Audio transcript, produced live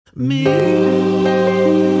Me.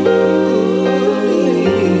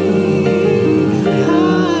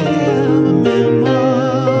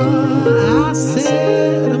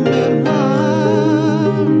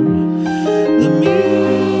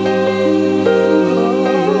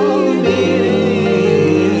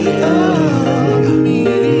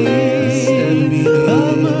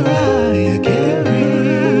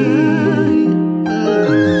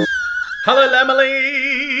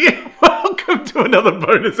 Another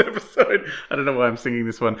bonus episode. I don't know why I'm singing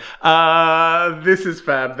this one. This is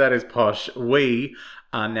Fab. That is Posh. We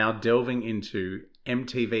are now delving into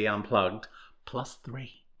MTV Unplugged +3.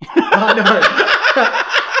 I know.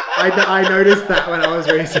 I noticed that when I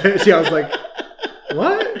was researching. I was like,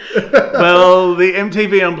 what? Well, the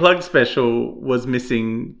MTV Unplugged special was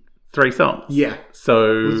missing 3 songs. Yeah. So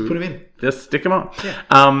let's put them in. Just stick them on. Yeah.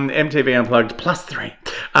 MTV Unplugged +3.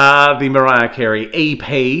 The Mariah Carey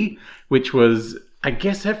EP, which was, I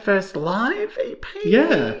guess, her first live EP.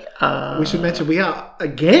 Yeah. We should mention we are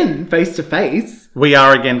again face to face. We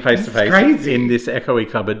are again face to face crazy. in this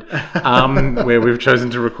echoey cupboard where we've chosen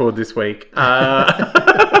to record this week. And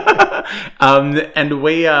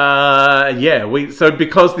we are, so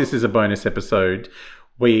because this is a bonus episode,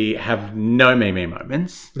 we have no me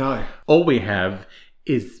moments. No. All we have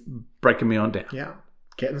is breaking me on down. Yeah.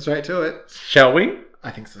 Getting straight to it. Shall we?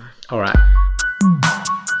 I think so. All right.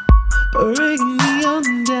 Breaking me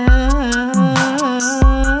on down.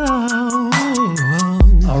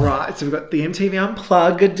 All right, so we've got the MTV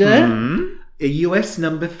Unplugged, a US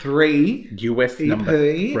number 3, US EP, number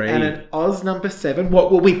 3, and an Oz number 7.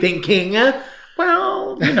 What were we thinking?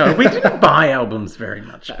 Well, we didn't buy albums very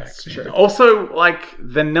much back then. True. Also,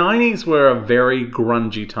 the 90s were a very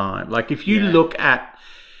grungy time. If you look at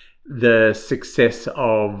the success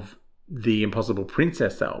of the Impossible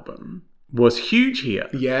Princess album, was huge here.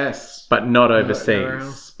 Yes. But not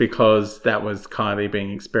overseas because that was Kylie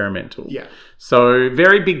being experimental. Yeah. So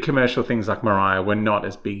very big commercial things like Mariah were not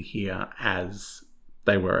as big here as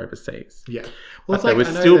they were overseas. Yeah. Well, but they were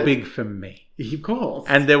still big for me. Of course.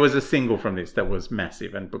 And there was a single from this that was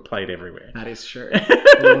massive and played everywhere. That is true.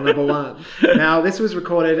 Rule number 1. Now, this was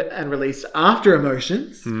recorded and released after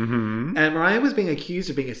Emotions. Mm-hmm. And Mariah was being accused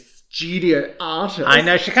of being a studio artist. I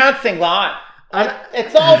know. She can't sing live.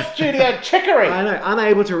 It's all studio trickery. I know.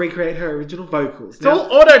 Unable to recreate her original vocals. It's all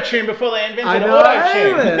auto-tune before they invented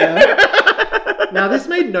auto-tune. Now, this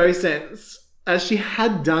made no sense as she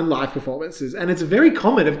had done live performances. And it's very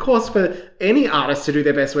common, of course, for any artist to do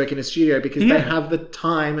their best work in a studio because they have the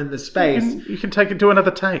time and the space. You can take it to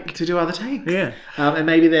another take. To do other takes. Yeah. And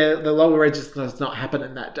maybe the lower register does not happen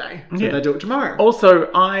in that day. So they do it tomorrow. Also,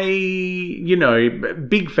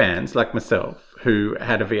 big fans like myself, who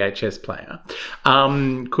had a VHS player,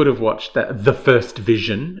 could have watched the First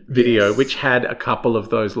Vision video, which had a couple of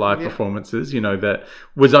those live performances, that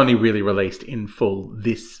was only really released in full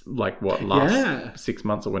this, last 6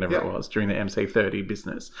 months or whenever it was, during the MC30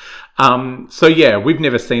 business. We've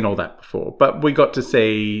never seen all that before, but we got to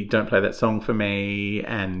see Don't Play That Song For Me,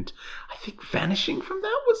 and I think Vanishing from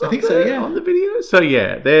that was on the video. So,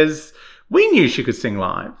 we knew she could sing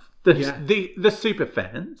live. The super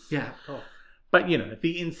fans. Yeah, oh. But,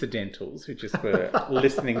 the incidentals who just were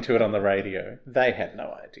listening to it on the radio, they had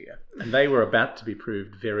no idea. And they were about to be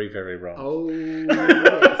proved very, very wrong. Oh, yes.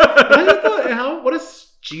 I just thought, what a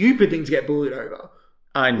stupid thing to get bullied over.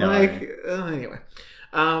 I know. Anyway.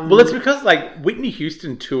 Well, it's because, Whitney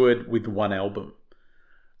Houston toured with one album.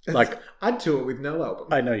 I'd tour with no album.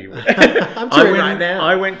 I know you would. I'm touring right now.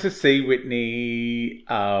 I went to see Whitney.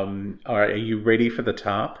 All right, are you ready for the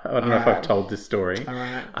tarp? I don't know if I've told this story. All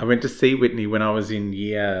right. I went to see Whitney when I was in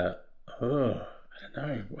year. I don't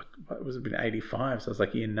know what was it? Been 85. So I was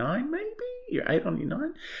like year 9, maybe year 8 on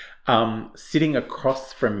year 9. Sitting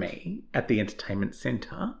across from me at the entertainment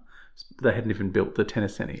centre. They hadn't even built the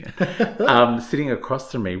tennis centre yet. Sitting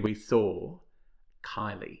across from me, we saw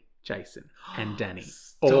Kylie, Jason, and Danny.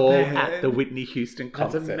 All at the Whitney Houston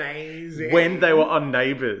concert. That's amazing. When they were on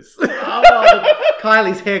Neighbours.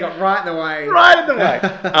 Kylie's hair got right in the way. Right in the way.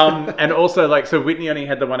 And also, so Whitney only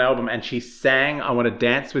had the one album and she sang I Want to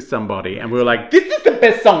Dance With Somebody. And we were like, this is the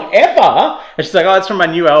best song ever. And she's like, it's from my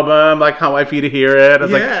new album. Can't wait for you to hear it. I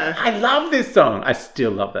was like, I love this song. I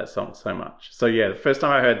still love that song so much. So, the first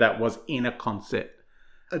time I heard that was in a concert.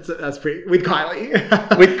 That's pretty... With Kylie.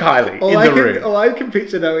 With Kylie in the room. All I can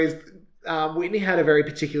picture, though, is... Whitney had a very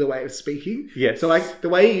particular way of speaking. Yes. So, the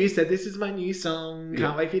way you said, this is my new song,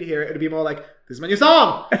 can't wait for you to hear it, it'd be more like, this is my new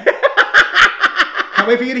song! Can't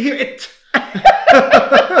wait for you to hear it!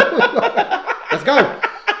 Let's go!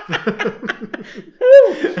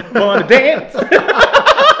 Want to dance?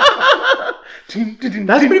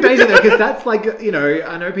 That's pretty amazing though, because that's like, you know,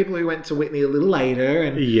 I know people who went to Whitney a little later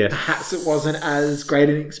and Yes. perhaps it wasn't as great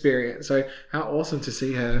an experience. So how awesome to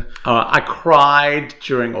see her. I cried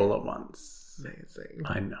during All at Once. Amazing.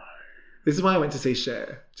 I know. This is why I went to see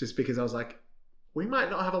Cher, just because I was like, we might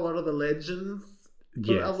not have a lot of the legends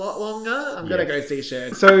for a lot longer. I'm going to go see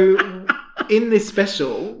Cher. So in this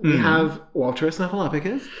special, we have Walter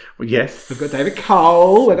Snuffleupagus. Yes. We've got David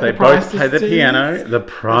Cole. We've got They the Price both play the Sisters. piano. The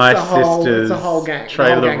Price Sisters. It's a whole gang. Trey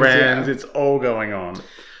The whole gang's Lorenz. here. It's all going on.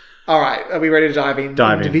 All right. Are we ready to dive in?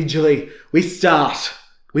 Individually. We start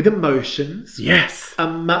with Emotions. Yes. A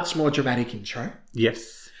much more dramatic intro.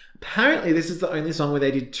 Yes. Apparently, this is the only song where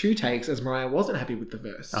they did 2 takes, as Mariah wasn't happy with the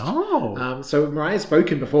verse. Oh. So Mariah's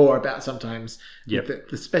spoken before about sometimes Yep. with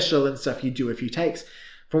the special and stuff, you do a few takes.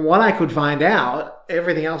 From what I could find out,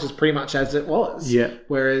 everything else was pretty much as it was. Yeah.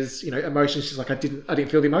 Whereas, you know, emotions, she's like, I didn't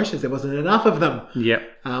feel the emotions. There wasn't enough of them. Yep.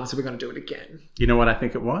 So we're going to do it again. You know what I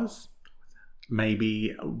think it was?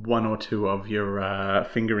 Maybe 1 or 2 of your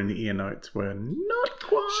finger in the ear notes were not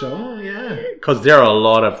quite. Sure, yeah. Because there are a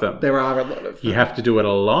lot of them. There are a lot of them. You have to do it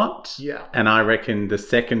a lot. Yeah. And I reckon the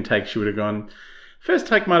second take she would have gone, first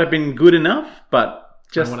take might have been good enough, but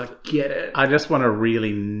I want to get it. I just want to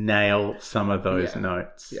really nail some of those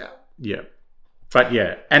notes. Yeah. Yeah. But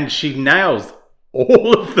yeah, and she nails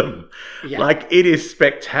all of them. Yeah. Like, it is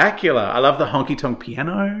spectacular. I love the honky tonk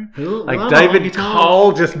piano. Ooh, like love David honky tonk.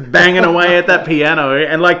 Cole just banging away at that piano,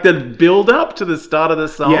 and like the build up to the start of the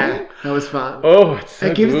song. Yeah, that was fun. Oh, it's so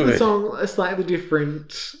it gives good. the song a slightly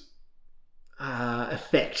different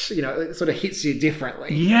effect. You know, it sort of hits you differently.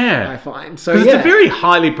 I Yeah. find so. Because Yeah, it's a very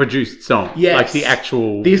highly produced song. Yes. Like the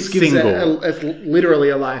actual this gives single. it's literally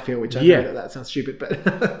a live feel, which I Yeah. know that sounds stupid,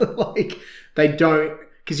 but like they don't,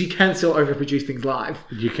 because you can still overproduce things live,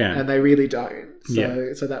 You can. and they really don't.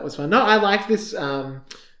 Yeah. So that was fun. No, I like this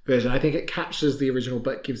version. I think it captures the original,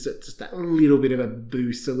 but gives it just that little bit of a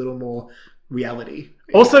boost, a little more reality.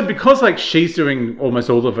 Also, because like she's doing almost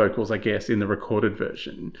all the vocals, I guess, in the recorded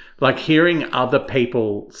version, like hearing other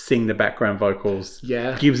people sing the background vocals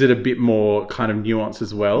gives it a bit more kind of nuance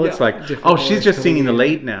as well. Yeah, it's like, different oh, she's just voice, singing the yeah.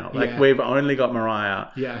 lead now. Like Yeah. we've only got Mariah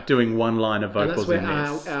doing one line of And vocals that's in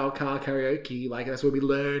where this. our car karaoke, like that's where we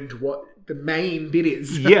learned what the main bit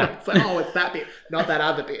is. Yeah. It's like, oh, it's that bit, not that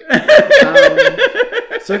other bit.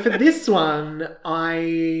 So for this one,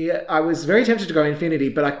 I was very tempted to go Infinity,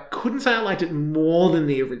 but I couldn't say I liked it more than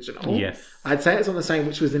the original. Yes. I'd say it's on the same,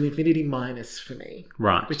 which was an Infinity minus for me,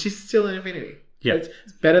 Right. which is still an Infinity. Yeah. It's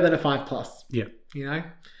better than a 5+. Yeah. You know?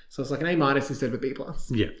 So it's like an A- instead of a B+.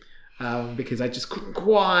 Yeah. Because I just couldn't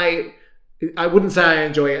quite... I wouldn't say I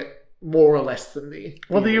enjoy it more or less than the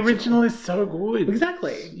original is so good.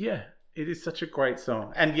 Exactly. Yeah. It is such a great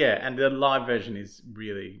song. And yeah, and the live version is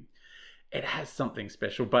really, it has something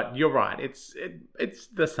special, but you're right. It's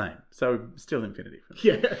the same. So still Infinity for me.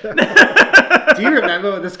 Yeah. Do you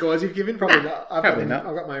remember what the scores you've given? Probably not. Probably not.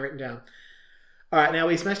 I've got mine written down. All right, now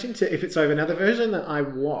we smashed into If It's Over, another version that I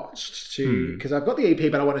watched because I've got the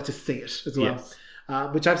EP, but I wanted to see it as well.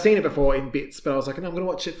 Yes. Which I've seen it before in bits, but I was like, no, I'm going to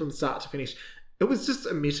watch it from start to finish. It was just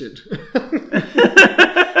omitted.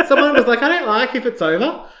 Someone was like, I don't like If It's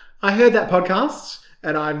Over. I heard that podcast,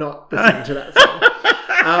 and I'm not listening to that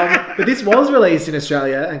song. But this was released in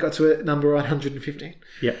Australia and got to number 115.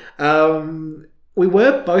 Yeah. We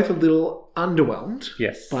were both a little underwhelmed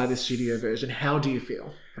Yes. by the studio version. How do you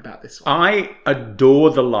feel about this one? I adore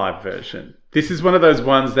the live version. This is one of those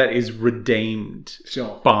ones that is redeemed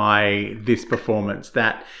by this performance,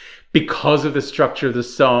 that because of the structure of the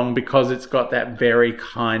song, because it's got that very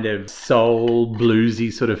kind of soul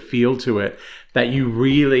bluesy sort of feel to it, that you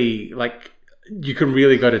really like, you can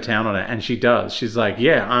really go to town on it. And she does. She's like,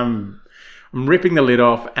 yeah, I'm ripping the lid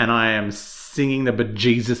off and I am singing the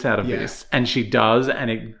bejesus out of this. And she does. And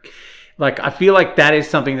it, like, I feel like that is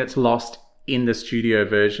something that's lost in the studio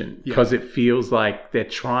version because it feels like they're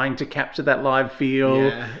trying to capture that live feel.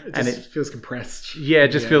 Yeah, it feels compressed. Yeah, it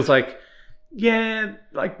just feels like, yeah,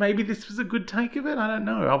 like maybe this was a good take of it. I don't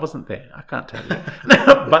know. I wasn't there. I can't tell you.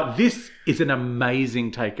 But this is an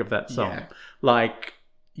amazing take of that song. Yeah. Like,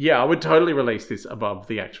 yeah, I would totally release this above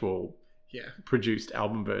the actual produced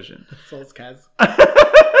album version. Soul's Kaz.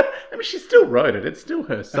 I mean, she still wrote it. It's still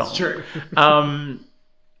her song. That's true.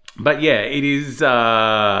 But yeah, it is.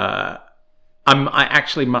 I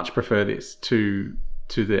actually much prefer this to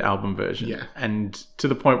the album version. Yeah. And to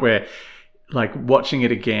the point where, like, watching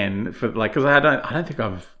it again for like, because I don't think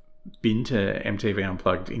I've been to MTV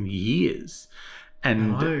Unplugged in years,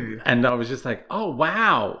 and I was just like, oh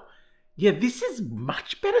wow, yeah, this is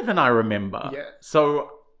much better than I remember. Yeah.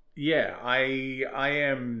 So yeah, I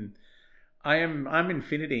am I'm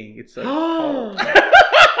infinitying. It's so cold.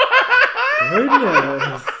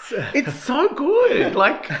 Goodness. It's so good.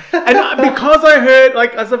 Like, and because I heard,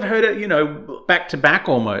 like, as I've heard it, you know, back to back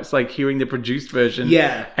almost, like hearing the produced version.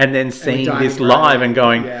 Yeah. And then seeing this right live and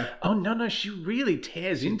going, yeah. oh, no, she really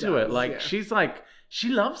tears into it. Like, she's like, she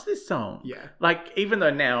loves this song. Yeah. Like, even though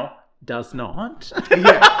now does not.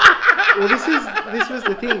 Yeah. Well, this was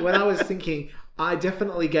the thing. When I was thinking, I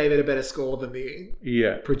definitely gave it a better score than the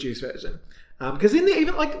produced version. Because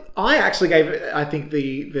I actually gave it, I think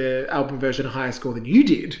the album version a higher score than you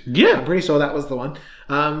did. Yeah, I'm pretty sure that was the one.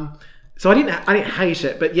 So I didn't hate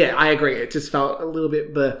it, but yeah, I agree. It just felt a little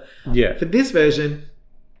bit for this version.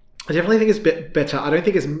 I definitely think it's a bit better. I don't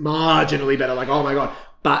think it's marginally better. Like, oh my god,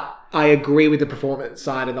 but I agree with the performance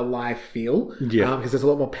side and the live feel. Yeah, because there's a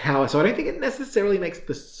lot more power. So I don't think it necessarily makes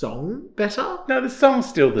the song better. No, the song's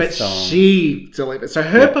still the song. But she delivers. So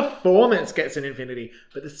her performance gets an infinity,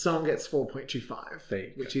 but the song gets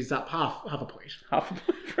 4.25, which is up half a point. Half a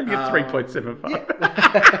point from your 3.75.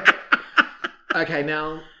 Yeah. Okay,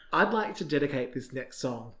 now I'd like to dedicate this next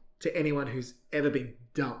song to anyone who's ever been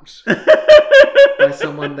dumped by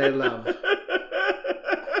someone they love.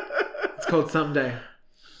 It's called Someday.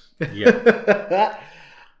 Yeah.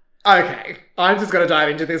 Okay, I'm just going to dive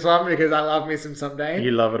into this one because I love me some Someday.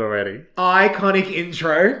 You love it already. Iconic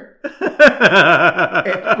intro.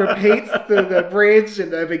 It repeats the bridge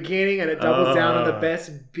and the beginning and it doubles down on the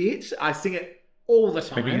best bit. I sing it all the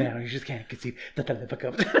time. Maybe now you just can't conceive that the liver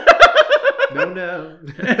comes. No.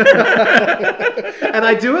 And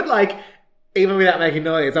I do it like, even without making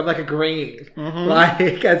noise. I'm like agreeing. Mm-hmm.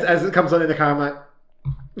 Like, as it comes on in the car, I'm like,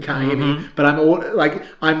 you can't hear me, but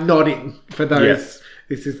I'm nodding for those. Yes.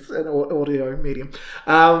 This is an audio medium.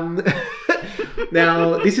 Now,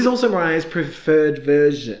 this is also Mariah's preferred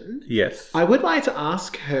version. Yes. I would like to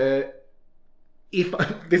ask her if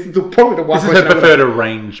this is probably the one. This is her preferred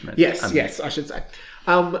arrangement. Yes, I should say.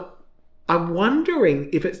 I'm wondering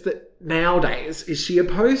if it's that nowadays is she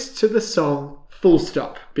opposed to the song full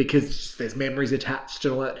stop because there's memories attached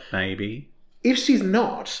and all that. Maybe. If she's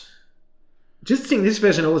not, just sing this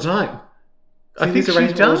version all the time. I think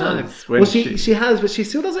she does. Well, she has, but she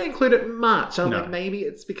still doesn't include it much. I'm like, maybe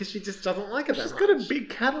it's because she just doesn't like it that much. She's got a big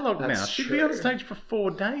catalogue now. She'd be on true. stage for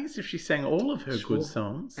 4 days if she sang all of her good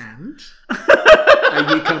songs. And?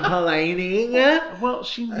 Are you complaining? Well,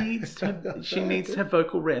 she needs to have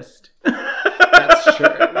vocal rest. That's true.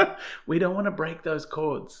 We don't want to break those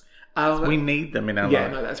chords. We need them in our life. Yeah,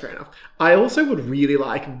 no, that's fair enough. I also would really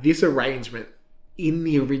like this arrangement in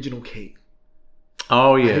the original key.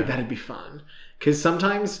 Oh, yeah. I think that'd be fun. Because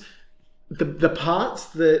sometimes the parts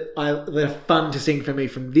that are fun to sing for me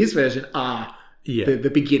from this version are the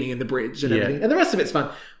beginning and the bridge and everything. And the rest of it's fun.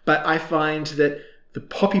 But I find that the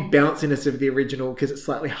poppy bounciness of the original, because it's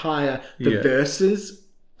slightly higher, the verses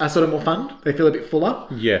are sort of more fun. They feel a bit fuller.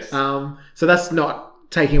 Yes. So that's not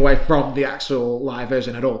taking away from the actual live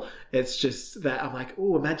version at all. It's just that I'm like,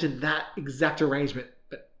 oh, imagine that exact arrangement,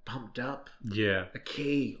 but pumped up. Yeah. A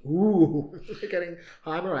key. Ooh. You're getting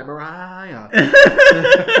hi, Mariah. Mariah.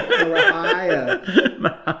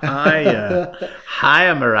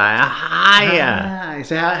 Hiya, Mariah. Hiya. Hi.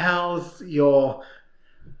 So how's your...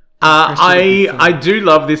 I do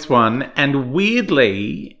love this one. And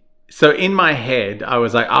weirdly, so in my head, I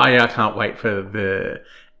was like, oh yeah, I can't wait for the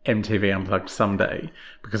MTV Unplugged someday,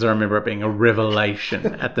 because I remember it being a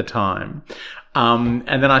revelation at the time. And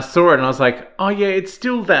then I saw it and I was like, oh yeah, it's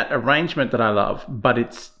still that arrangement that I love, but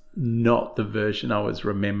it's not the version I was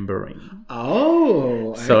remembering.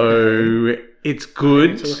 Oh, okay. So it's good.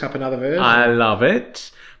 I need to look up another version. I love it.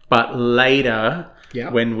 But later,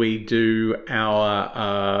 when we do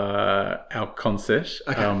our concert,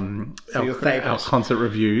 our concert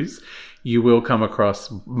reviews, you will come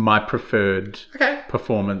across my preferred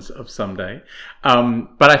performance of Someday.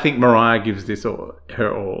 But I think Mariah gives this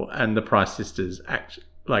her all, and the Price Sisters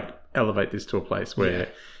elevate this to a place where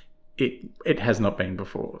it has not been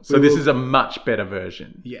before. So this is a much better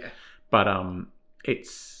version. Yeah. But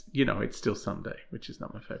it's still Someday, which is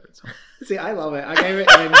not my favourite song. See, I love it. I gave it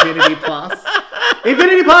an Infinity Plus.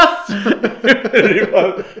 Infinity Plus! Infinity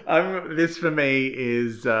Plus. This for me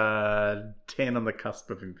is 10 on the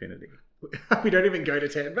cusp of infinity. We don't even go to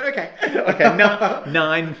 10, but okay. Okay,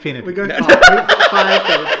 9 infinity. We go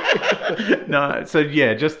 5. No, so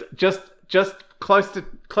yeah, just close to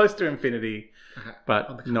infinity,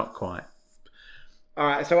 but not quite. All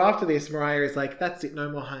right, so after this, Mariah is like, that's it,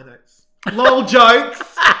 no more high notes. LOL jokes!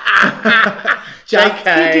 Just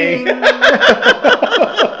kidding!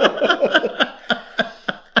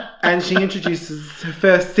 And she introduces her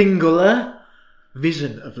first singular,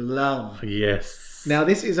 Vision of Love. Yes. Now,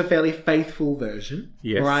 this is a fairly faithful version.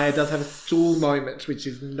 Yes. Mariah does have a stool moment, which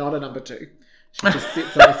is not a number 2. She just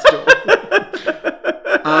sits on a stool.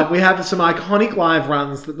 We have some iconic live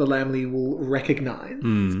runs that the Lamley will recognise.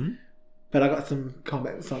 Mm. But I got some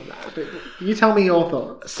comments on that. But you tell me your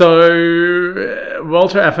thoughts. So,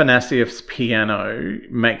 Walter Afanasieff's piano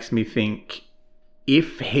makes me think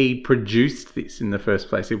if he produced this in the first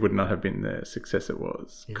place, it would not have been the success it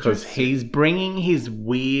was. Because he's bringing his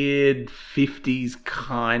weird 50s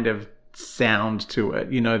kind of sound to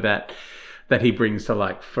it. You know, that he brings to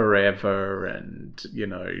like Forever and, you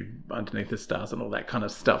know, Underneath the Stars and all that kind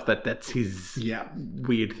of stuff. That's his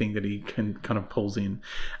weird thing that he can kind of pulls in.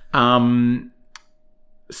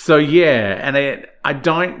 So yeah, and I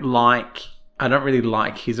don't really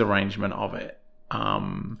like his arrangement of it.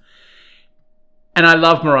 And I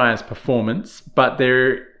love Mariah's performance, but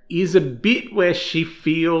there is a bit where she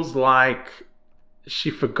feels like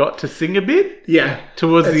she forgot to sing a bit. Yeah.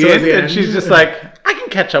 Towards the end. And she's just like, I can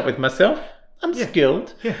catch up with myself. I'm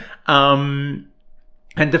skilled. Yeah. And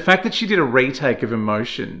the fact that she did a retake of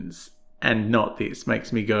Emotions and not this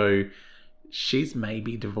makes me go, she's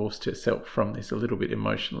maybe divorced herself from this a little bit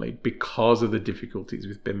emotionally because of the difficulties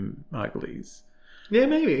with Ben Margulies. Yeah,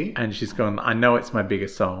 maybe. And she's gone, I know it's my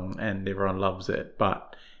biggest song and everyone loves it,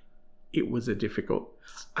 but it was a difficult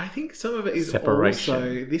I think some of it is separation.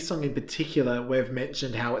 Also, this song in particular, we've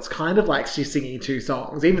mentioned how it's kind of like she's singing 2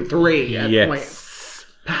 songs, even 3 at points.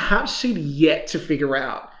 Perhaps she'd yet to figure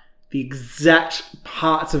out the exact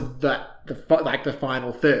parts of that, the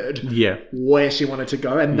final third, where she wanted to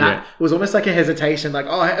go, and that was almost like a hesitation, like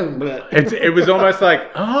it was almost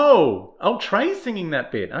like Trey's singing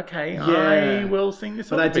that bit. Okay, I will sing this.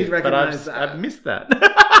 But I did recognize that. I've missed that.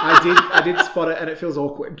 I did spot it, and it feels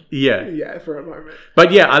awkward. Yeah, for a moment.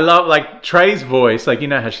 But yeah, I love like Trey's voice. Like, you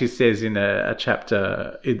know how she says in a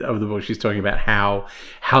chapter of the book, she's talking about how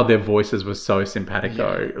their voices were so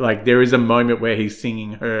simpatico. Like there is a moment where he's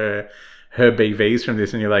singing her BVs from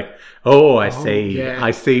this, and you're like,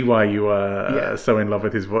 I see why you are so in love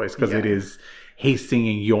with his voice, because it is, he's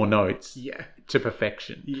singing your notes to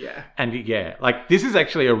perfection. And like this is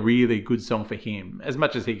actually a really good song for him, as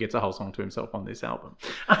much as he gets a whole song to himself on this album.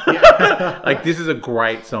 Like this is a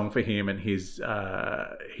great song for him and his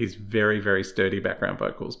very, very sturdy background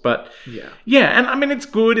vocals. But and I mean, it's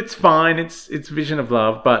good, it's fine, it's Vision of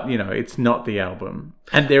Love, but you know, it's not the album.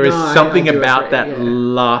 And there is something about that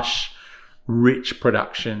lush, rich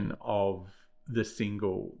production of the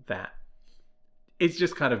single that it's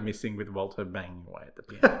just kind of missing with Walter banging away at the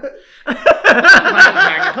piano.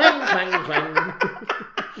 Clang, clang, clang, clang.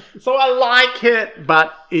 So I like it,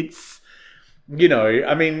 but it's, you know,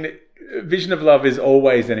 I mean, Vision of Love is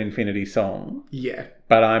always an Infinity song. Yeah.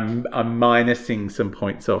 But I'm minusing some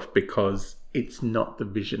points off because it's not the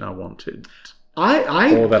vision I wanted.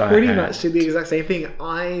 I pretty much did the exact same thing.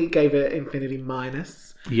 I gave it Infinity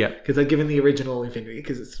minus. Yeah. Because I'd given the original Infinity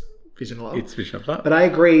because it's Vision of Love. It's Vision of Love. But I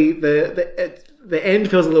agree, the end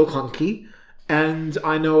feels a little clunky, and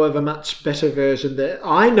I know of a much better version that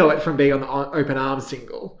I know it from being on the Open Arms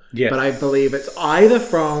single. Yes. But I believe it's either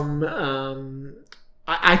from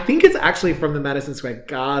I think it's actually from the Madison Square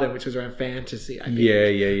Garden, which was around Fantasy. I think.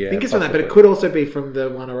 Yeah. I think it's from that, but it could also be from the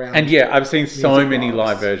one around. And I've seen so many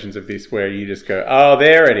live versions of this where you just go, "Oh,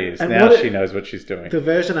 there it is." And now she knows what she's doing. The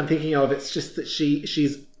version I'm thinking of, it's just that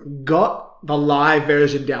she's got the live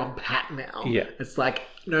version down pat now. Yeah, it's like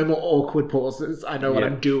no more awkward pauses. I know what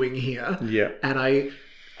I'm doing here. Yeah, and I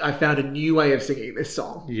found a new way of singing this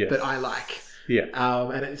song that I like. Yeah,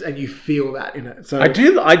 and you feel that in it. So I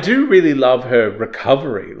do really love her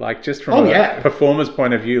recovery, like just from a performer's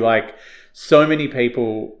point of view. Like so many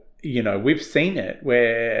people, you know, we've seen it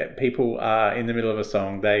where people are in the middle of a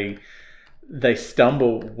song, they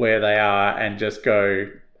stumble where they are and just go,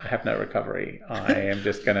 I have no recovery. I am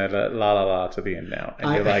just gonna la la la to the end now.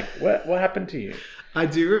 And you're like, what happened to you? I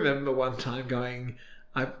do remember one time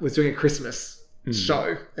I was doing a Christmas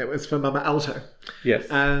show. It was for Mama Alto. Yes,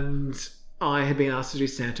 and I had been asked to do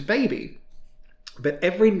Santa Baby, but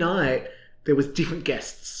every night there was different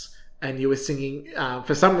guests, and you were singing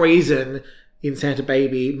for some reason in Santa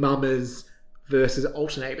Baby, Mama's verses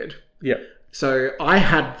alternated. Yeah. So I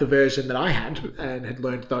had the version that I had and had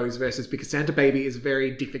learned those verses because Santa Baby is very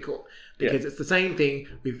difficult because it's the same thing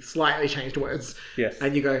with slightly changed words. Yes.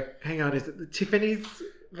 And you go, hang on, is it the Tiffany's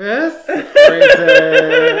verse? Or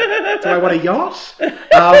is do I want a yacht?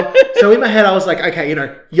 So in my head I was like, okay, you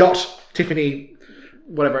know, yacht, Tiffany,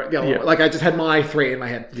 whatever. Like I just had my 3 in my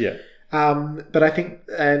head. Yeah. But I think,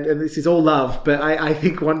 and this is all love, but I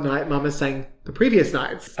think one night Mama sang the previous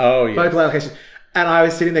night's vocal allocation. And I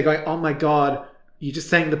was sitting there going, oh my God, you just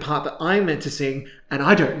sang the part that I'm meant to sing, and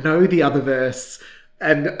I don't know the other verse,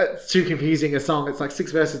 and it's too confusing a song. It's like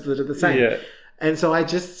 6 verses that are the same. Yeah. And so I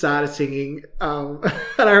just started singing, and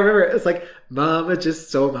I remember it was like, Mama just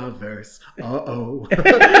stole my verse. Uh-oh.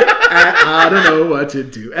 I don't know what to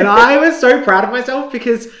do. And I was so proud of myself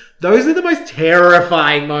because those are the most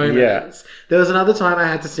terrifying moments. Yeah. There was another time I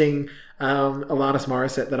had to sing Alanis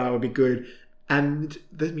Morissette, That I Would Be Good, and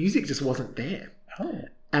the music just wasn't there. Oh.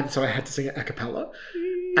 And so I had to sing it a cappella.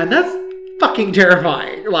 And that's fucking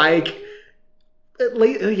terrifying. Like, at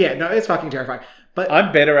least, yeah, no, it's fucking terrifying. But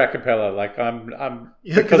I'm better a cappella. Like I'm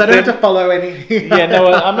because I don't have to follow anything. Yeah,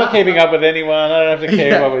 no, I'm not keeping up with anyone. I don't have to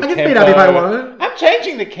keep up with tempo. I can speed up if I want. I'm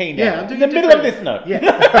changing the key now. Yeah, I'm doing in the middle of this note. Yeah.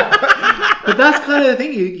 But that's kind of the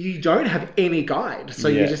thing. You don't have any guide, so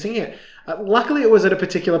you're just singing it. Luckily, it was at a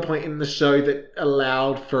particular point in the show that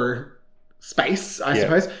allowed for space, I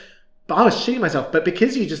suppose. But I was shitting myself. But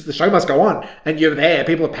because the show must go on, and you're there,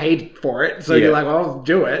 people have paid for it, so you're like, well, I'll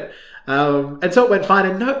do it. And so it went fine.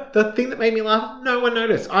 And the thing that made me laugh, no one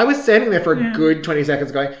noticed. I was standing there for a good 20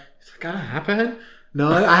 seconds going, is it going to happen?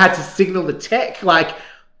 No, I had to signal the tech. And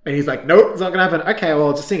he's like, nope, it's not going to happen. Okay, well,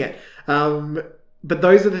 I'll just sing it. But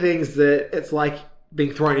those are the things that it's like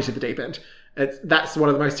being thrown into the deep end. That's one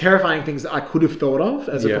of the most terrifying things that I could have thought of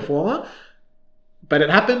as a performer. But it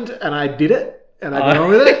happened and I did it and I got on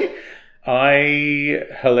with it. I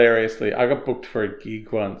got booked for a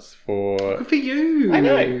gig once for... Good for you. I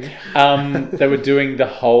know. They were doing the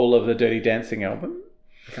whole of the Dirty Dancing album.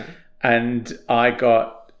 Okay. And I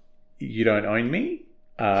got You Don't Own Me.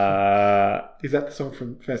 Is that the song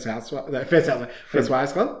from First Wives Club? Yes,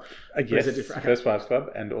 First Wives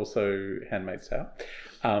Club and also Handmaid's Tale.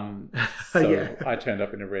 So I turned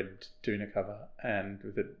up in a red Doona cover and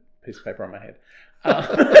with a piece of paper on my head.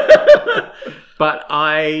 But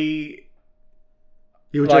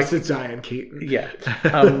you were just a Diane Keaton. Yeah.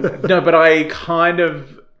 No, but I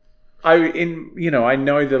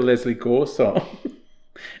know the Leslie Gore song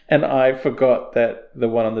and I forgot that the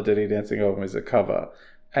one on the Dirty Dancing album is a cover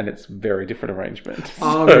and it's very different arrangement.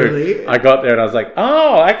 Oh, so really? I got there and I was like,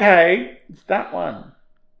 oh, okay, it's that one.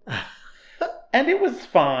 And it was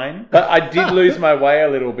fine, but I did lose my way a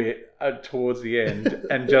little bit towards the end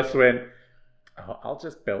and just went, oh, I'll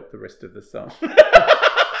just belt the rest of the song.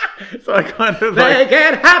 So I kind of make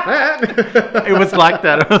it happen. It was like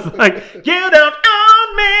that. I was like, you don't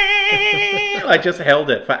own me. I just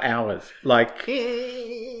held it for hours. Like,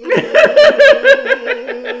 it's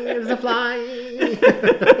a fly.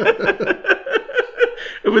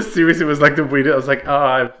 It was serious. It was like the weird. I was like, oh,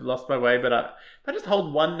 I've lost my way. But if I just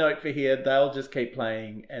hold one note for here, they'll just keep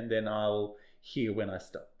playing, and then I'll hear when I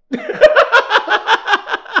stop.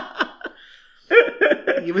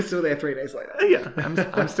 You were still there 3 days later. Yeah,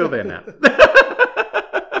 I'm still there now.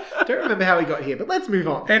 Don't remember how we got here, but let's move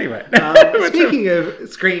on. Anyway. Speaking of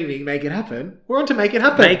screaming Make It Happen, we're on to Make It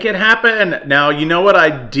Happen. Make It Happen. Now, you know what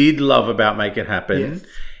I did love about Make It Happen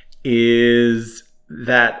is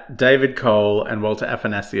that David Cole and Walter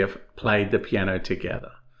Afanasieff played the piano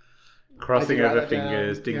together. Crossing over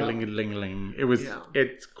fingers, ding-a-ling-a-ling-a-ling.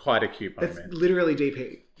 It's quite a cute moment. It's literally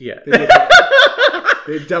DP. Yeah.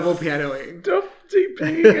 They're double pianoing.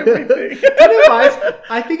 DPing everything.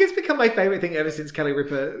 I think it's become my favourite thing ever since Kelly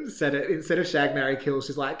Ripa said it. Instead of Shag, Marry, Kill,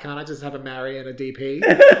 she's like, can't I just have a Marry and a DP?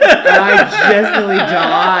 And I genuinely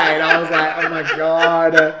died. I was like, oh my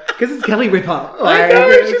God. Because it's Kelly Ripa. I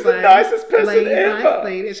know, she's the nicest person ever.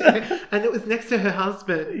 And it was next to her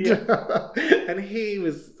husband. Yeah. And he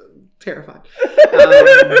was terrified.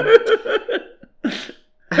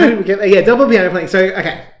 How did we get there? Yeah, double piano playing. So,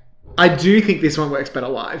 okay. I do think this one works better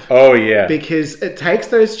live. Oh, yeah. Because it takes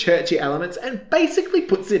those churchy elements and basically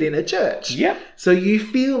puts it in a church. Yep. So you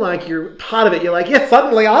feel like you're part of it. You're like, yes,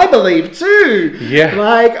 suddenly I believe too. Yeah.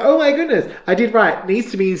 Like, oh my goodness. I did right.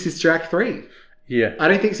 Needs to be in Sister Act 3. Yeah.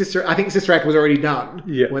 I think Sister Act was already done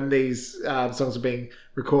when these songs were being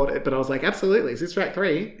recorded. But I was like, absolutely. Sister Act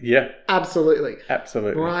 3. Yeah. Absolutely.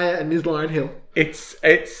 Absolutely. Mariah and Ms. Lauryn Hill. It's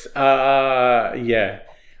yeah.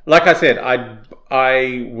 Like I said,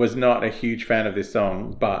 I was not a huge fan of this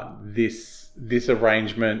song, but this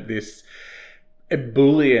arrangement, this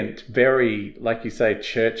ebullient, very, like you say,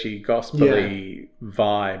 churchy, gospel-y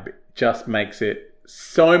vibe just makes it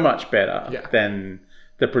so much better than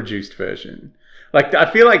the produced version. Like,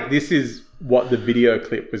 I feel like this is what the video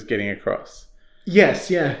clip was getting across. Yes,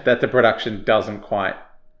 yeah. That the production doesn't quite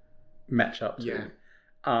match up to. Yeah.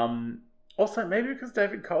 Also, maybe because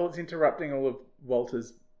David Cole is interrupting all of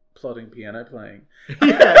Walter's plodding piano playing.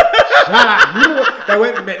 Yeah. Shut up. They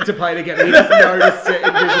weren't meant to play together. He just noticed it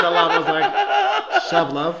in Vision of Love. I was like,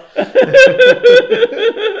 shove love.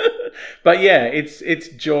 But yeah, it's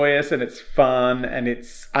joyous and it's fun and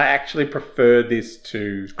I actually prefer this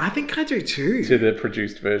to I think I do too. to the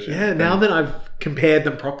produced version. Yeah, now that I've compared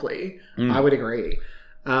them properly, I would agree.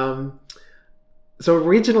 So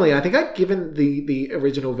originally, I think I'd given the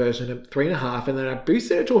original version a 3.5, and then I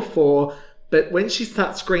boosted it to a 4. But when she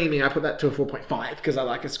starts screaming, I put that to a 4.5 because I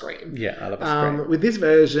like a scream. Yeah, I love a scream. With this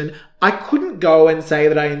version, I couldn't go and say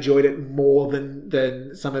that I enjoyed it more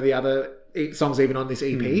than some of the other songs even on this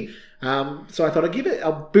EP. So I thought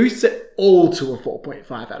I'll boost it all to a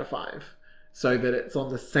 4.5 out of 5. So that it's on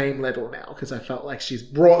the same level now, because I felt like she's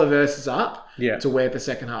brought the verses up to where the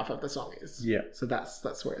second half of the song is. Yeah. So that's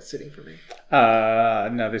where it's sitting for me.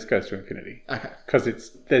 No, this goes to infinity. Okay.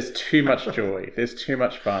 Because there's too much joy. There's too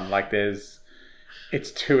much fun. Like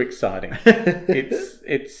it's too exciting. It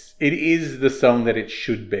is the song that it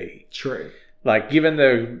should be. True. Like, given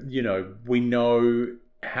we know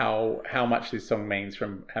how much this song means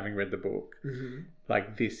from having read the book. Mm-hmm.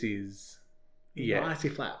 Like, this is. Yeah, the icy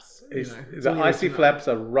flaps. The icy flaps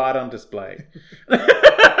are right on display.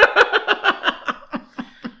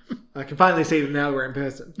 I can finally see them now we're in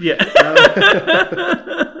person. Yeah.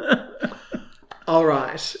 All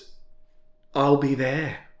right. I'll Be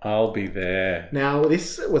There. I'll Be There. Now,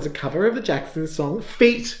 this was a cover of the Jacksons song,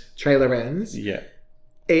 Feet, Trailer Ends. Yeah.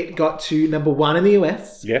 It got to number 1 in the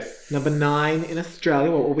US. Yes. Number 9 in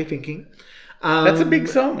Australia. What were we thinking? That's a big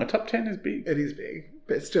song. A top 10 is big. It is big.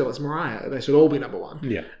 But still, it's Mariah. They should all be number 1.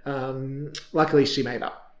 Yeah. Luckily, she made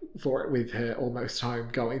up for it with her Almost Home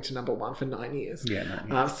going to number 1 for 9 years. Yeah, 9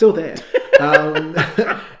 years. Still there.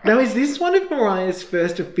 Now, is this one of Mariah's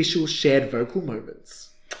first official shared vocal moments?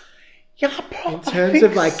 Yeah, in terms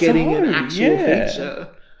of like getting an actual feature.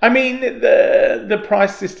 I mean, the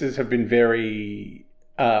Price sisters have been very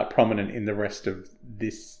prominent in the rest of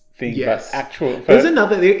this thing, yes. But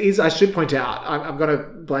there is, I should point out, I'm going to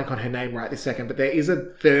blank on her name right this second, but there is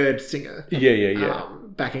a third singer. Yeah.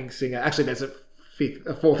 Backing singer. Actually, there's a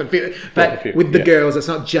fourth and fifth. But with the girls, it's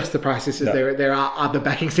not just the Price sisters. No. There are other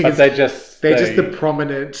backing singers. But they're just the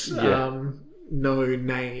prominent known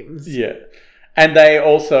names. Yeah. And they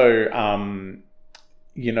also, when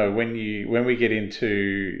we get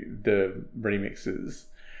into the remixes,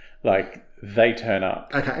 like, they turn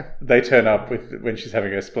up. Okay. They turn up when she's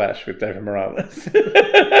having her splash with David Morales.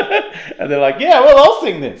 And they're like, yeah, well, I'll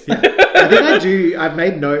sing this. Yeah. I think I've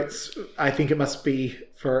made notes. I think it must be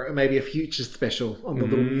for maybe a future special on the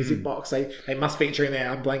little music box. They must feature in there.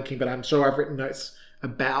 I'm blanking, but I'm sure I've written notes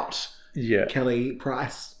about Kelly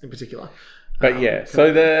Price in particular. But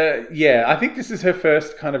I think this is her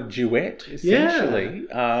first kind of duet, essentially.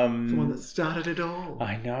 The one that started it all.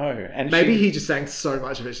 I know. And maybe he just sang so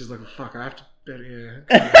much of it, she's like, oh, fuck, I have to better,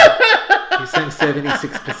 He sang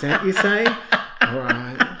 76%, you say? All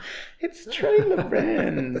right. It's Trey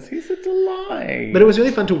Lorenz. He's a delight. But it was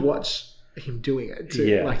really fun to watch him doing it,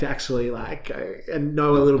 too. Like, to actually, and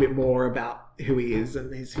know a little bit more about who he is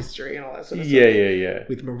and his history and all that sort of stuff. Yeah.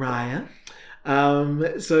 With Mariah.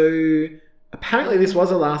 So... apparently this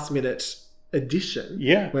was a last-minute addition.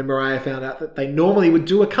 Yeah. When Mariah found out that they normally would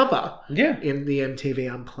do a cover. Yeah. In the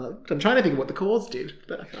MTV Unplugged. I'm trying to think of what the Cause did,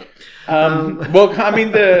 but I can't. Well, I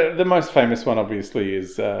mean, the most famous one, obviously,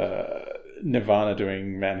 is Nirvana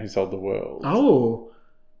doing "Man Who Sold the World." Oh,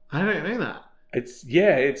 I don't know that. It's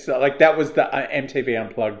like that was the MTV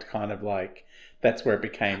Unplugged kind of like. That's where it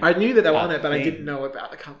became. I knew that they were on it, but I didn't know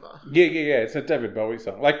about the cover. Yeah. It's a David Bowie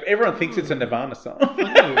song. Like, everyone thinks it's a Nirvana song.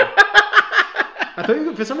 I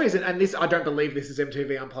thought for some reason, and this, I don't believe this is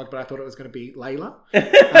MTV Unplugged, but I thought it was going to be Layla.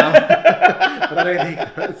 But I don't think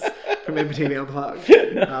that's from MTV Unplugged.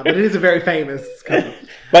 But it is a very famous cover.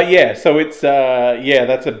 But yeah, so it's,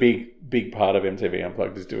 that's a big part of MTV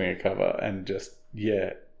Unplugged is doing a cover. And just,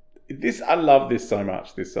 I love this so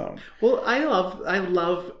much, this song. Well, I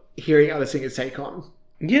love hearing other singers take on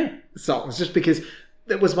songs, just because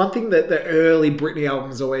there was one thing that the early Britney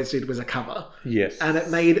albums always did was a cover. Yes. And it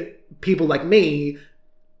made people like me,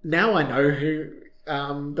 now I know who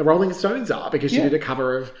the Rolling Stones are, because she did a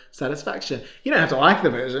cover of Satisfaction. You don't have to like the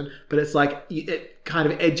version, but it's like, it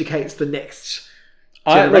kind of educates the next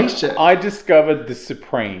generation. I discovered the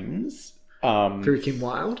Supremes through Kim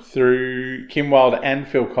Wilde. And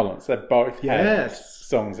Phil Collins. They both had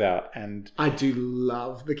songs out. And I do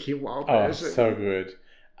love the Kim Wilde version. Oh, so good.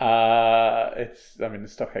 It's the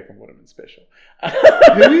Stockhaken and Waterman special.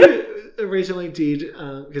 Who originally did,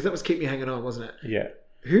 because that was Keep Me Hanging On, wasn't it? Yeah.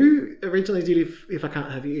 Who originally did If I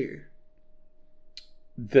Can't Have You?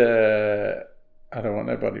 I Don't Want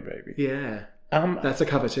Nobody Baby. Yeah. That's a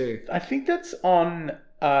cover too. I think that's on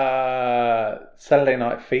Saturday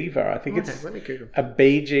Night Fever. I think it's let me Google. a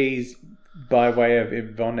Bee Gees by way of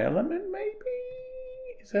Yvonne Elliman, maybe?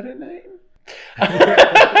 Is that her name?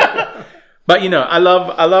 But, you know, I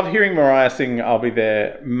love hearing Mariah sing I'll Be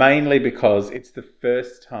There, mainly because it's the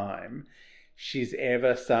first time she's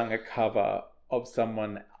ever sung a cover of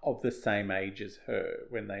someone of the same age as her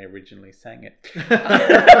when they originally sang it.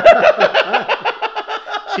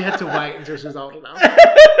 She had to wait until she was old enough.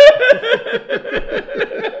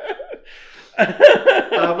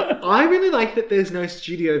 I really like that there's no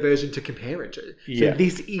studio version to compare it to. Yeah. So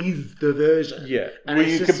this is the version. Yeah. And When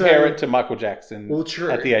it's you just compare so- it to Michael Jackson true.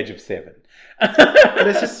 at the age of 7. But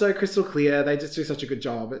it's just so crystal clear. They just do such a good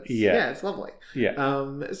job. It's lovely.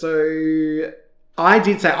 Yeah. So I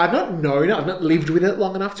did say I've not lived with it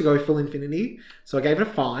long enough to go full infinity. So I gave it a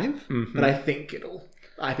 5, but I think it'll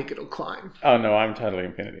climb. Oh no, I'm totally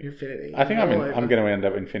infinity. Infinity. I think I'm going to end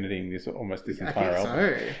up infinitying this entire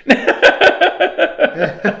album.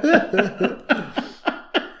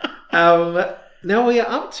 So. Now we are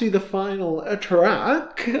up to the final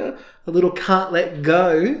track, a little Can't Let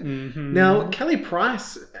Go. Mm-hmm. Now, Kelly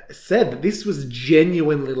Price said that this was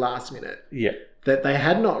genuinely last minute. Yeah. That they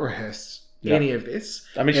had not rehearsed any of this.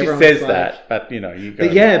 I mean, Everyone she says was like, that, but, you know, you go...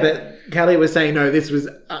 But Kelly was saying, no, this was,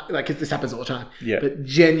 this happens all the time. Yeah. But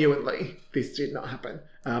genuinely, this did not happen.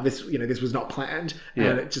 This was not planned.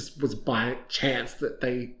 And it just was by chance that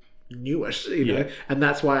they knew it, you know. And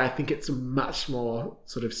that's why I think it's a much more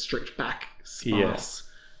sort of stripped back, sparse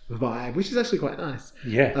vibe, which is actually quite nice.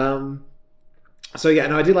 Yeah. And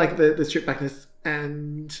I did like the stripped backness,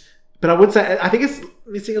 but I would say I think it's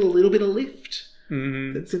missing a little bit of lift.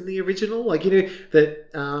 Mm-hmm. That's in the original, like, you know,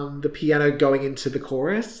 that the piano going into the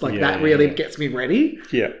chorus, like that really gets me ready.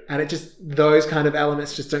 Yeah, and it just, those kind of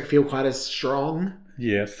elements just don't feel quite as strong.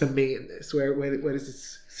 Yes, for me in this. Where does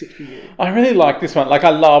this sit for you? I really like this one. Like, I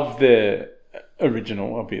love the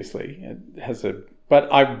original. Obviously, it has but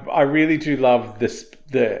I really do love this.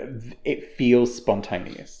 It feels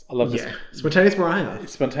spontaneous. I love this. Spontaneous Mariah.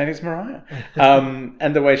 Spontaneous Mariah.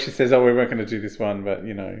 And the way she says, "Oh, we weren't going to do this one, but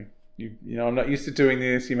you know, I'm not used to doing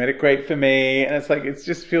this. You made it great for me." And it's like, it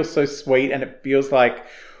just feels so sweet, and it feels like,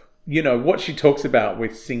 you know, what she talks about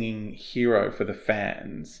with singing Hero for the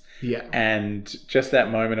fans. Yeah. And just that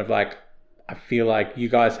moment of like, I feel like you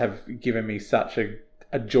guys have given me such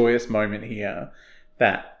a joyous moment here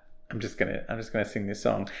that I'm just gonna sing this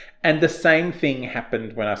song. And the same thing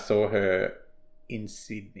happened when I saw her in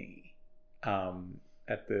Sydney,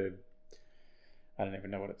 at the, I don't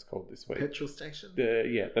even know what it's called this week. Petrol station.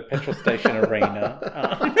 The petrol station arena.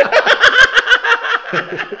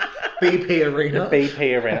 BP Arena.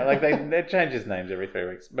 BP Arena. Like they changes names every 3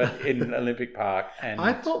 weeks, but in Olympic Park. And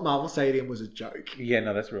I thought Marvel Stadium was a joke. Yeah,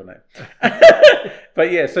 no, that's a real name.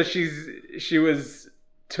 But yeah, so she was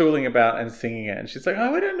tooling about and singing it, and she's like,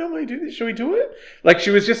 "Oh, we don't normally do this. Should we do it?" Like, she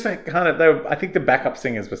was just like I think the backup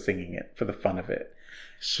singers were singing it for the fun of it.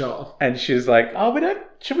 Sure. And she was like, "Oh,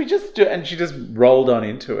 should we just do it?" And she just rolled on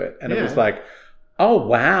into it, and it was like, "Oh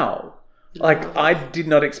wow!" Like, I did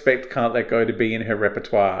not expect "Can't Let Go" to be in her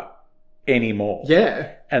repertoire anymore.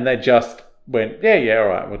 Yeah. And they just went, yeah, all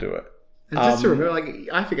right, we'll do it. And just to remember, like,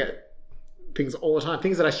 I forget things all the time,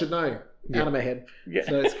 things that I should know out of my head. Yeah.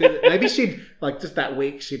 So it's good. Maybe she'd, like, just that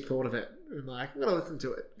week, she'd thought of it and like, I'm going to listen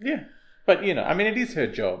to it. Yeah. But, you know, I mean, it is her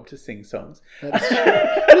job to sing songs. That's true.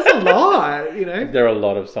 There's a lot, you know. There are a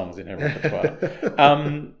lot of songs in her repertoire.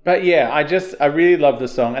 But yeah, I really love the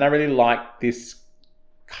song, and I really like this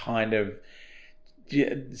kind of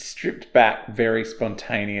stripped back, very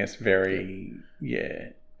spontaneous, very,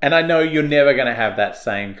 And I know you're never going to have that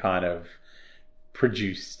same kind of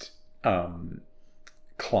produced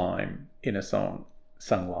climb in a song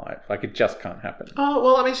sung live. Like, it just can't happen. Oh,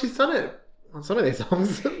 well, I mean, she's done it on some of these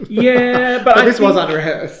songs. Yeah, but this was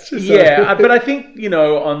unrehearsed. So. Yeah, but I think,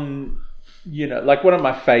 like one of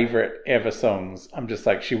my favorite ever songs, I'm just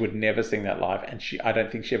like, she would never sing that live, and I don't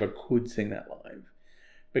think she ever could sing that live,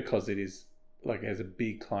 because it is like, it has a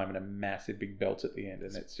big climb and a massive big belt at the end,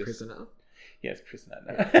 and it's just Prisoner. Yeah, it's Prisoner.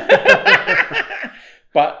 No.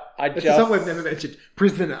 But it's a song we've never mentioned.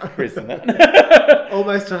 Prisoner.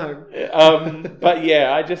 Almost home. But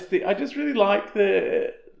yeah, I just really like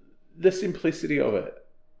the simplicity of it.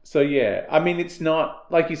 So yeah, I mean, it's not,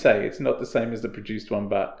 like you say, it's not the same as the produced one,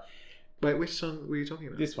 but wait, which song were you talking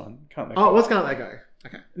about? This one, Can't Let Go. Oh, what's Can't Let Go?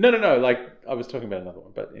 Okay. No. Like, I was talking about another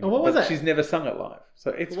one, but what was it? She's never sung it live,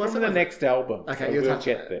 so it's from the next album. Okay, so we'll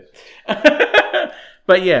get there.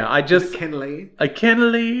 But yeah, Ken Lee.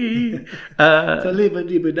 To live and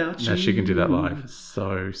live without you. No, she can do that live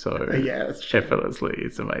so yeah, that's true. Effortlessly.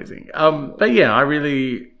 It's amazing. But yeah, I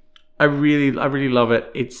really love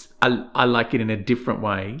it. I like it in a different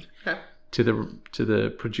way. Okay. to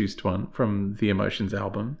the produced one from the Emotions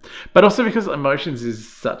album, but also because Emotions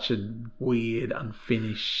is such a weird,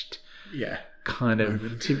 unfinished kind of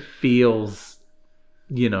moment. It feels,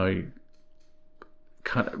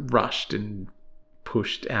 kind of rushed and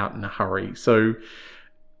pushed out in a hurry. So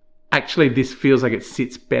actually, this feels like it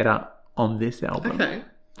sits better on this album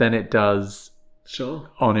than it does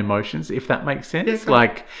on Emotions, if that makes sense.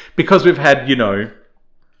 Because we've had,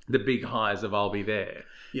 the big highs of I'll Be There.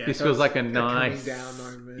 Yeah, this feels like a nice coming down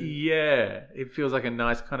moment. Yeah, it feels like a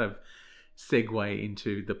nice kind of segue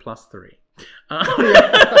into the +3.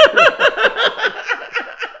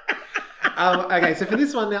 Okay, so for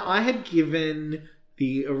this one now, I had given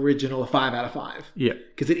the original a 5 out of 5. Yeah,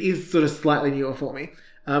 because it is sort of slightly newer for me.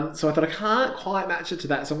 So I thought I can't quite match it to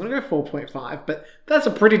that, so I'm going to go 4.5. But that's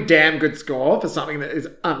a pretty damn good score for something that is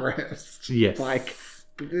unrehearsed. Yes,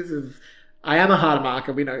 this is. I am a hard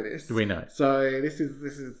marker. We know this. We know. So this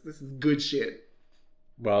is good shit.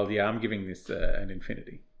 Well, yeah, I'm giving this an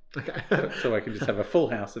infinity. Okay. So I can just have a full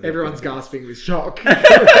house of Everyone's infinities. gasping with shock.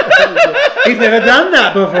 He's never done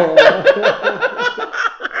that before.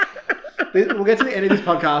 We'll get to the end of this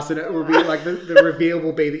podcast and it will be like the reveal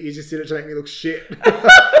will be that you just did it to make me look shit.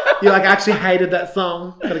 You actually hated that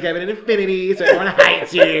song, but I gave it an infinity, so everyone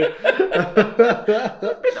hates you.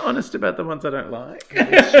 I've been honest about the ones I don't like.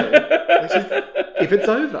 If it's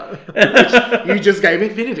over, which you just gave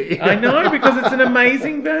infinity. I know, because it's an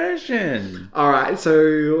amazing version. All right, so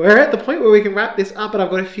we're at the point where we can wrap this up, and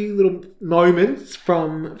I've got a few little moments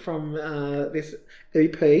from this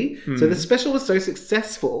EP. So the special was so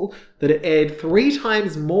successful that it aired 3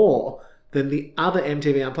 times more than the other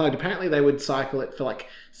MTV Unplugged. Apparently they would cycle it for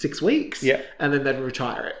 6 weeks and then they'd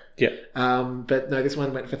retire it. Yeah. But no, this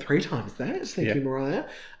one went for 3 times that. Thank you, Mariah.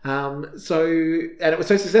 And it was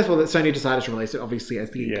so successful that Sony decided to release it obviously as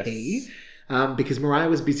the EP. Because Mariah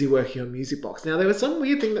was busy working on Music Box. Now there was some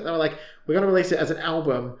weird thing that they were like, we're going to release it as an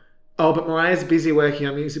album. Oh, but Mariah's busy working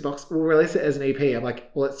on Music Box. We'll release it as an EP. I'm like,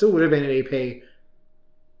 well, it still would have been an EP.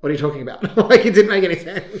 What are you talking about? It didn't make any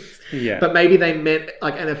sense. Yeah. But maybe they meant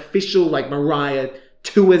an official Mariah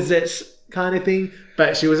tours it kind of thing.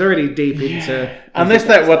 But she was already deep into... Unless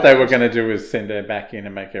what they were going to do was send her back in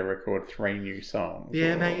and make her record 3 new songs.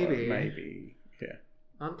 Yeah, maybe. Maybe, yeah.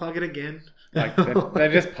 Unplug it again. They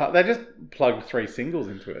just plugged 3 singles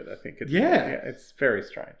into it, I think. It's very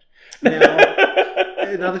strange. Now,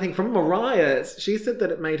 another thing from Mariah, she said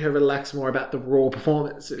that it made her relax more about the raw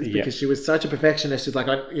performances because she was such a perfectionist. She's like,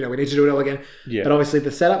 we need to do it all again. Yeah. But obviously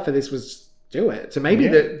the setup for this was do it. So maybe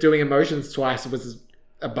doing Emotions twice was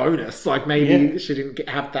a bonus. Maybe she didn't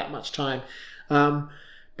have that much time.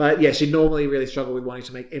 But yeah, she normally really struggled with wanting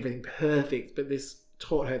to make everything perfect. But this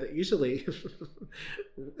taught her that usually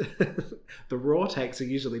the raw takes are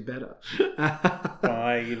usually better.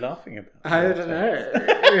 Why are you laughing about that? I don't know.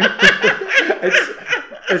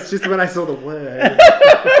 It's just when I saw the word.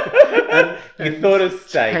 You thought of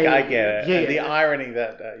steak, I get it. Yeah, and the irony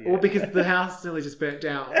that... Well, because the house nearly just burnt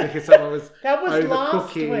down because someone was that was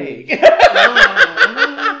last overcooking. Week. Has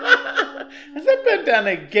that burnt down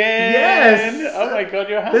again? Yes. Oh my God,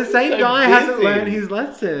 your house The same is so guy busy. hasn't learned his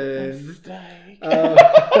lesson. Mistake.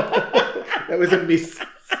 That was a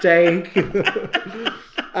mistake.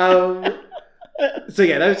 So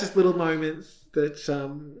yeah, those just little moments that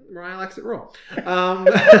Mariah likes it raw.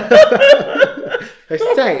 So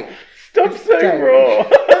steak. Stop saying raw.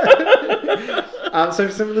 So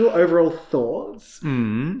some little overall thoughts. I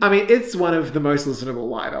mean, it's one of the most listenable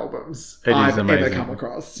live albums I've ever come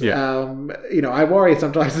across. Yeah. I worry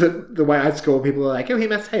sometimes that the way I score, people are like, oh, he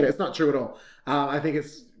must hate it. It's not true at all. I think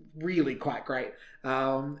it's really quite great.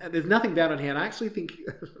 And there's nothing bad on here, and I actually think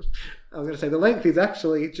I was going to say the length is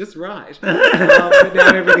actually just right. But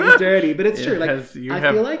now everything's dirty, but it's true. I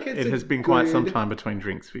feel like it has been quite some time between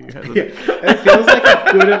drinks for you, hasn't it? It feels like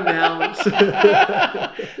a good amount.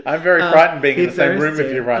 I'm very frightened being in the same room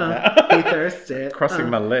with you right now. He thirsted. Crossing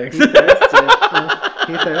my legs. He thirsted.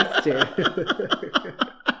 He thirsted.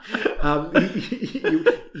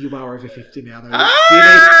 You are over 50 now, though. Do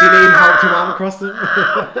you need help to run across them?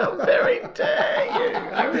 How very dare you!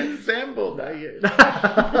 I resemble that.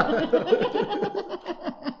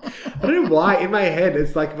 I don't know why. In my head,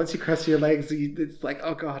 it's like once you cross your legs, it's like,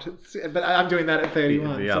 oh God. But I'm doing that at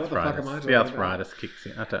 31. The so what the fuck am I doing? The arthritis kicks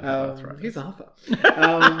in. I don't know arthritis. Here's Arthur.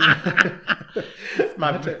 It's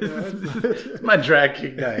my drag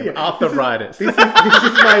king name. Yeah. Arthritis. This is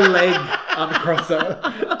my leg uncrosser.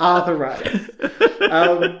 Arthritis.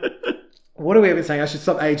 What are we even saying? I should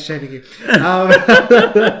stop age shaming you. But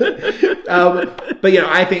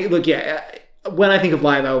I think, look, when I think of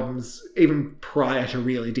live albums, even prior to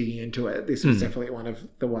really digging into it, this was definitely one of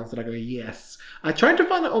the ones that I go, yes. I tried to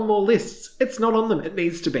find it on more lists. It's not on them. It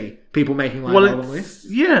needs to be. People making live album lists.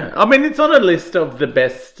 Yeah. I mean, it's on a list of the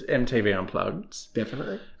best MTV Unplugged.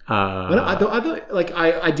 Definitely.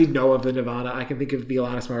 I did know of the Nirvana. I can think of the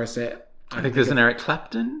Alanis Morissette. I think there's an Eric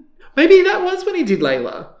Clapton. Maybe that was when he did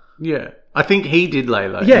Layla. Yeah. I think he did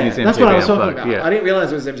Layla. Yeah, that's what I was talking about. Yeah. I didn't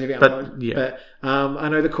realise it was MTV Unplugged. But I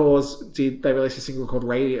know the Cause they released a single called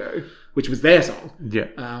Radio, which was their song. Yeah.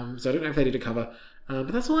 So I don't know if they did a cover.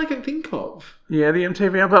 But that's all I can think of. Yeah, the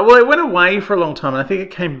MTV Unplugged. Well, it went away for a long time, and I think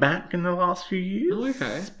it came back in the last few years. Oh,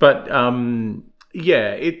 okay. But,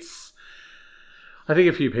 yeah, it's... I think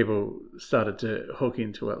a few people started to hook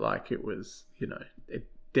into it like it was, you know, it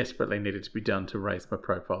desperately needed to be done to raise my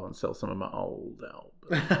profile and sell some of my old albums.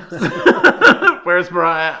 Whereas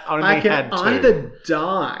Mariah only had two. I can either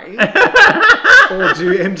die or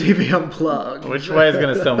do MTV Unplugged. Which way is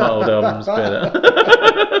going to sell my old albums better?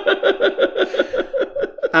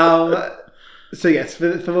 So yes, for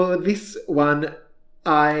this one,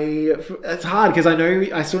 it's hard because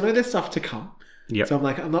I still know there's stuff to come. Yep. So I'm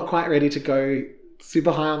like, I'm not quite ready to go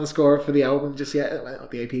super high on the score for the album just yet,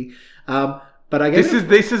 not the EP. But I guess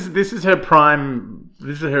this is her prime.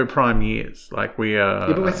 This is her prime years. Like we are.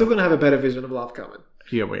 Yeah, but we're still going to have a better Vision of Love coming.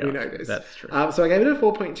 Yeah, we are. We know this. That's true. So I gave it a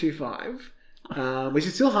 4.25, which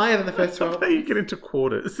is still higher than the first 12. You get into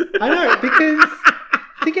quarters. I know, because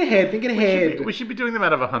thinking ahead. We should be doing them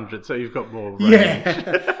out of 100, so you've got more range. Yeah.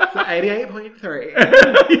 So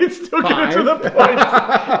 88.3. You still get to the point.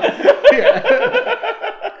 Yeah.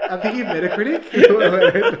 I'm thinking of Metacritic.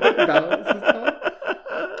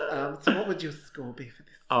 So what would your score be for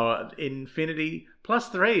this? Oh, Infinity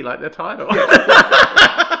 +3, like the title.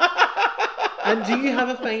 And do you have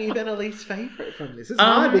a fave and a least favourite from this? It's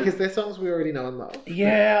hard because they're songs we already know and love.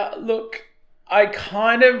 Yeah, look, I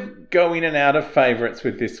kind of go in and out of favourites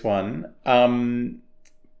with this one,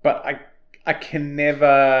 but I can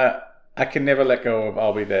never let go of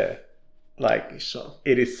 "I'll Be There." Like, sure.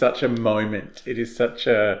 It is such a moment. It is such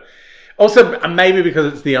a. Also, maybe because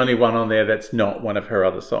it's the only one on there that's not one of her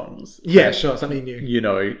other songs. Yeah, sure, something new. You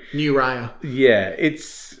know, new Raya. Yeah,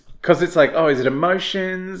 it's. Because it's like, oh, is it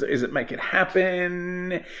emotions? Is it make it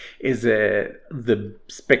happen? Is it the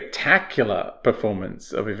spectacular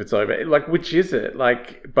performance of If It's Over? Like, which is it?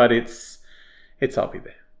 Like, but it's I'll Be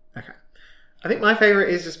There. Okay. I think my favourite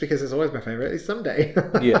is, just because it's always my favourite, is Someday.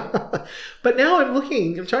 Yeah. But now I'm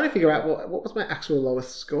trying to figure out what was my actual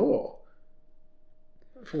lowest score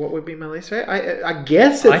for what would be my least favourite. I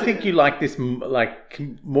guess I think you like this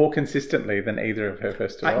more consistently than either of her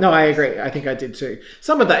first two albums. No, I agree. I think I did too.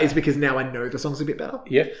 Some of that is because now I know the songs a bit better.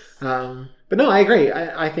 Yeah. But no, I agree.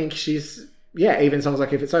 I think she's, even songs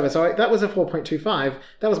like If It's Over. So that was a 4.25.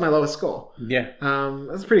 That was my lowest score. Yeah.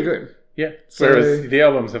 That's pretty good. Yeah. Whereas the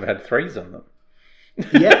albums have had 3s on them.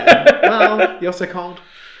 Yeah. Well, you're so cold.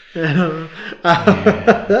 But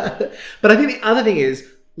I think the other thing is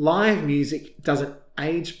live music doesn't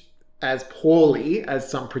age as poorly as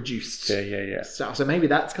some produced stuff. So maybe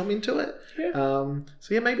that's come into it. Yeah.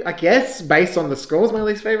 Maybe, I guess, based on the scores, my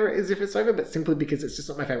least favourite is If It's Over, but simply because it's just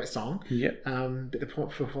not my favourite song. Yeah. But the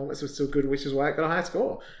performance was still good, which is why it got a high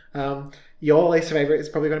score. Your least favourite is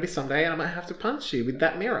probably going to be Someday, and I might have to punch you with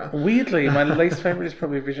that mirror. Weirdly, my least favourite is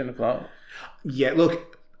probably Vision of Love. Yeah,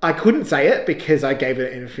 look, I couldn't say it because I gave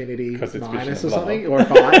it an Infinity minus or something, love. or a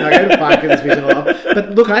 5. No, I gave it a 5 because it's Vision of Love.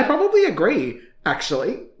 But look, I probably agree,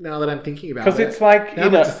 actually, now that I'm thinking about it. Because it's like, now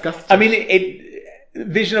disgusting. I mean,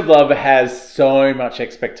 Vision of Love has so much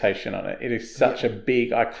expectation on it. It is such a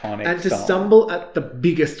big, iconic and to song. stumble at the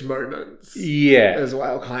biggest moments, as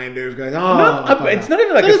well, kind of goes. It's not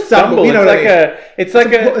even like a stumble. You know, it's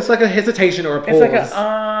like a hesitation or a pause. It's like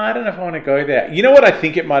I don't know if I want to go there. You know what I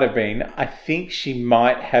think it might have been? I think she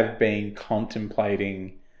might have been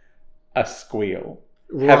contemplating a squeal,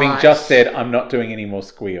 having just said, "I'm not doing any more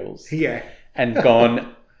squeals." Yeah, and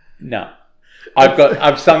gone, no.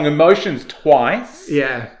 I've sung Emotions twice.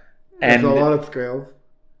 Yeah. And there's a lot of squeals.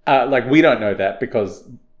 We don't know that because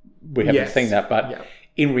we haven't seen that, but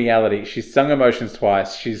in reality, she's sung Emotions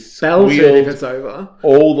twice. She's squealed If It's Over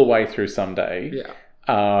all the way through Someday. Yeah.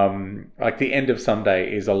 The end of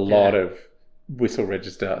Someday is a lot of whistle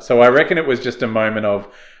register. So I reckon it was just a moment of,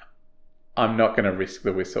 I'm not going to risk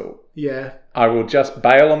the whistle. Yeah. I will just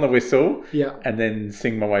bail on the whistle and then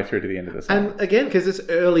sing my way through to the end of the song. And again, because it's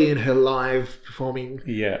early in her live performing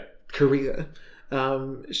career,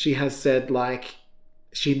 she has said,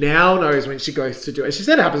 she now knows when she goes to do it. She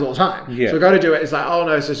said it happens all the time. Yeah. She'll go to do it. It's like, oh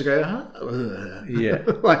no. So she'll go, huh? Yeah.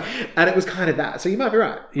 And it was kind of that. So you might be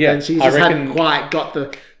right. Yeah. And she just hadn't quite got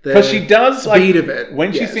the Because she does, like, speed of it.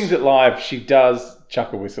 when she sings it live, she does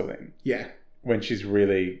chuck a whistle in. Yeah. When she's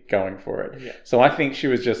really going for it. Yeah. So I think she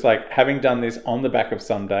was just like, having done this on the back of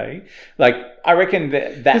Someday, like, I reckon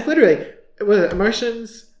that... It's literally,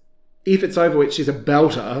 Emotions, If It's Over With, she's a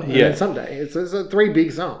belter, and then Someday. It's 3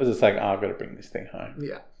 big songs. It was just like, I've got to bring this thing home.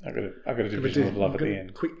 Yeah. I've got to do Vision of Love at the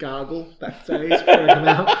end. Quick gargle backstage before I come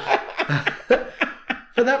out.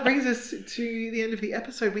 But that brings us to the end of the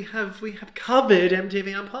episode. We have covered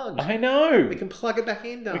MTV Unplugged. I know. We can plug it back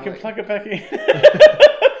in, darling. We can plug it back in.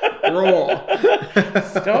 Raw.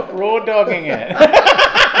 Stop raw dogging it.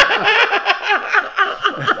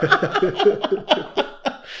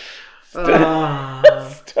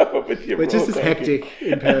 Stop it with your We're raw just as dogging. hectic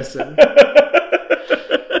in person.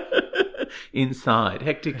 Inside.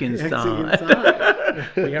 Hectic inside. Hectic inside.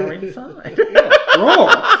 We are inside. Raw.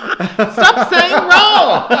 Stop saying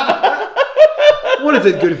raw. What is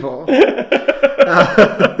it good for?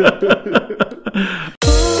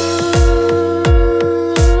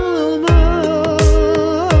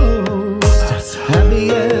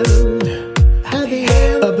 At the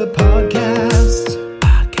end of the podcast,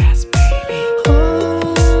 baby.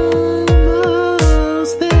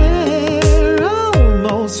 Almost there,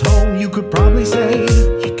 almost home. You could probably say,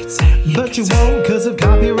 but you won't 'cause of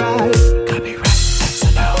copyright. That's a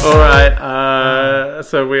no. All right.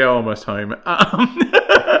 So we are almost home.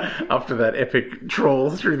 After that epic trawl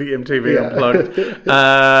through the MTV Unplugged.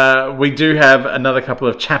 We do have another couple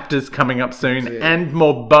of chapters coming up soon and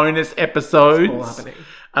more bonus episodes. It's all happening.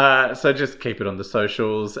 So just keep it on the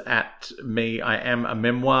socials at me. I am a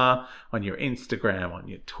memoir on your Instagram, on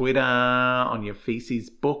your Twitter, on your feces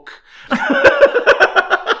book.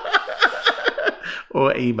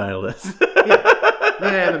 Or email us.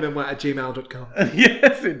 memoir@gmail.com.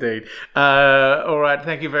 Yes, indeed. All right.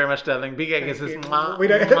 Thank you very much, darling. Big egg kisses. We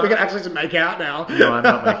can actually just make out now. No, I'm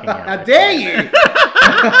not making out. How dare you?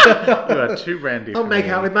 You are too randy. I'll for make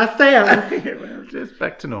me. out with myself. Well, just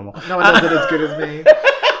back to normal. No one does it as good as me.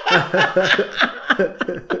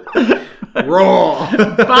 Raw.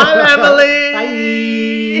 Bye,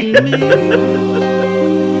 Emily.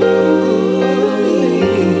 Bye.